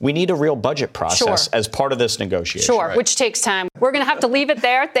time. We need a real budget process as part of this negotiation. Which takes time. We're going to have to leave it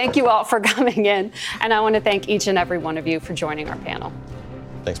there. Thank you all for coming in. And I want to thank each and every one of you for joining our panel.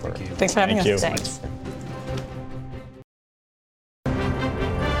 Thanks, Margaret. Thanks for having us. Thanks.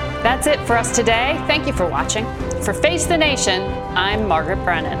 That's it for us today. Thank you for watching. For Face the Nation, I'm Margaret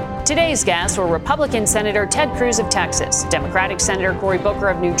Brennan. Today's guests were Republican Senator Ted Cruz of Texas, Democratic Senator Cory Booker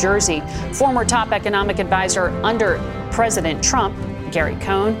of New Jersey, former top economic advisor under President Trump, Gary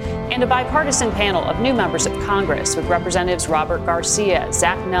Cohn, and a bipartisan panel of new members of Congress with Representatives Robert Garcia,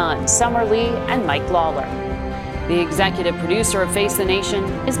 Zach Nunn, Summer Lee, and Mike Lawler. The executive producer of Face the Nation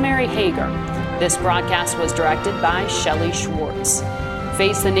is Mary Hager. This broadcast was directed by Shelley Schwartz.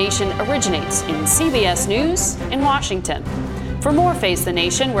 Face the Nation originates in CBS News in Washington. For more Face the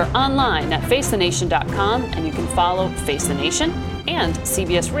Nation, we're online at facethenation.com, and you can follow Face the Nation and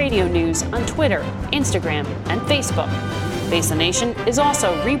CBS Radio News on Twitter, Instagram, and Facebook. Face the Nation is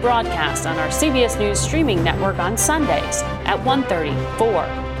also rebroadcast on our CBS News streaming network on Sundays at 1:30, 4,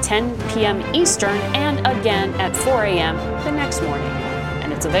 10 p.m. Eastern, and again at 4 a.m. the next morning.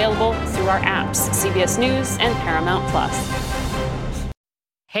 And it's available through our apps, CBS News and Paramount Plus.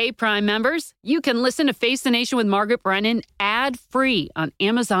 Hey, Prime members, you can listen to Face the Nation with Margaret Brennan ad-free on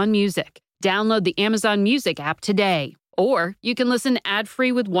Amazon Music. Download the Amazon Music app today. Or you can listen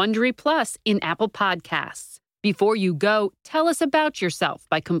ad-free with Wondery Plus in Apple Podcasts. Before you go, tell us about yourself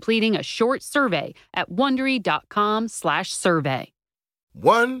by completing a short survey at Wondery.com/survey.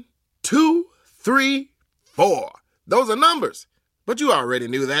 1, 2, 3, 4. Those are numbers. But you already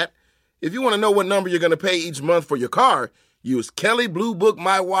knew that. If you want to know what number you're going to pay each month for your car, use Kelley Blue Book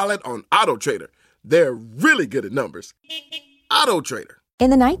My Wallet on Auto Trader. They're really good at numbers. Auto Trader. In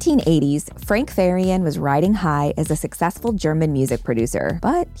the 1980s, Frank Farian was riding high as a successful German music producer,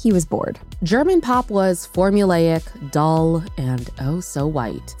 but he was bored. German pop was formulaic, dull, and oh so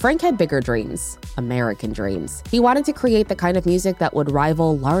white. Frank had bigger dreams, American dreams. He wanted to create the kind of music that would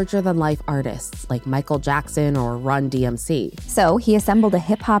rival larger-than-life artists like Michael Jackson or Run DMC. So he assembled a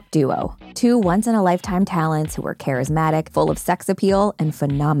hip-hop duo, two once-in-a-lifetime talents who were charismatic, full of sex appeal, and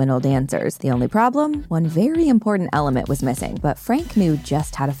phenomenal dancers. The only problem? One very important element was missing, but Frank knew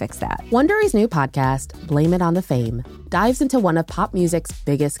just how to fix that. Wondery's new podcast, Blame It on the Fame, dives into one of pop music's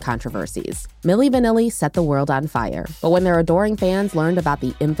biggest controversies. Milli Vanilli set the world on fire, but when their adoring fans learned about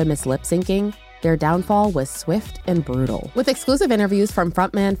the infamous lip-syncing, their downfall was swift and brutal. With exclusive interviews from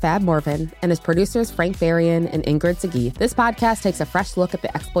frontman Fab Morvan and his producers Frank Berrien and Ingrid Seguí, this podcast takes a fresh look at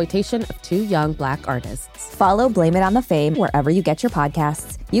the exploitation of two young Black artists. Follow Blame It on the Fame wherever you get your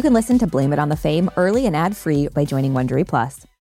podcasts. You can listen to Blame It on the Fame early and ad-free by joining Wondery Plus.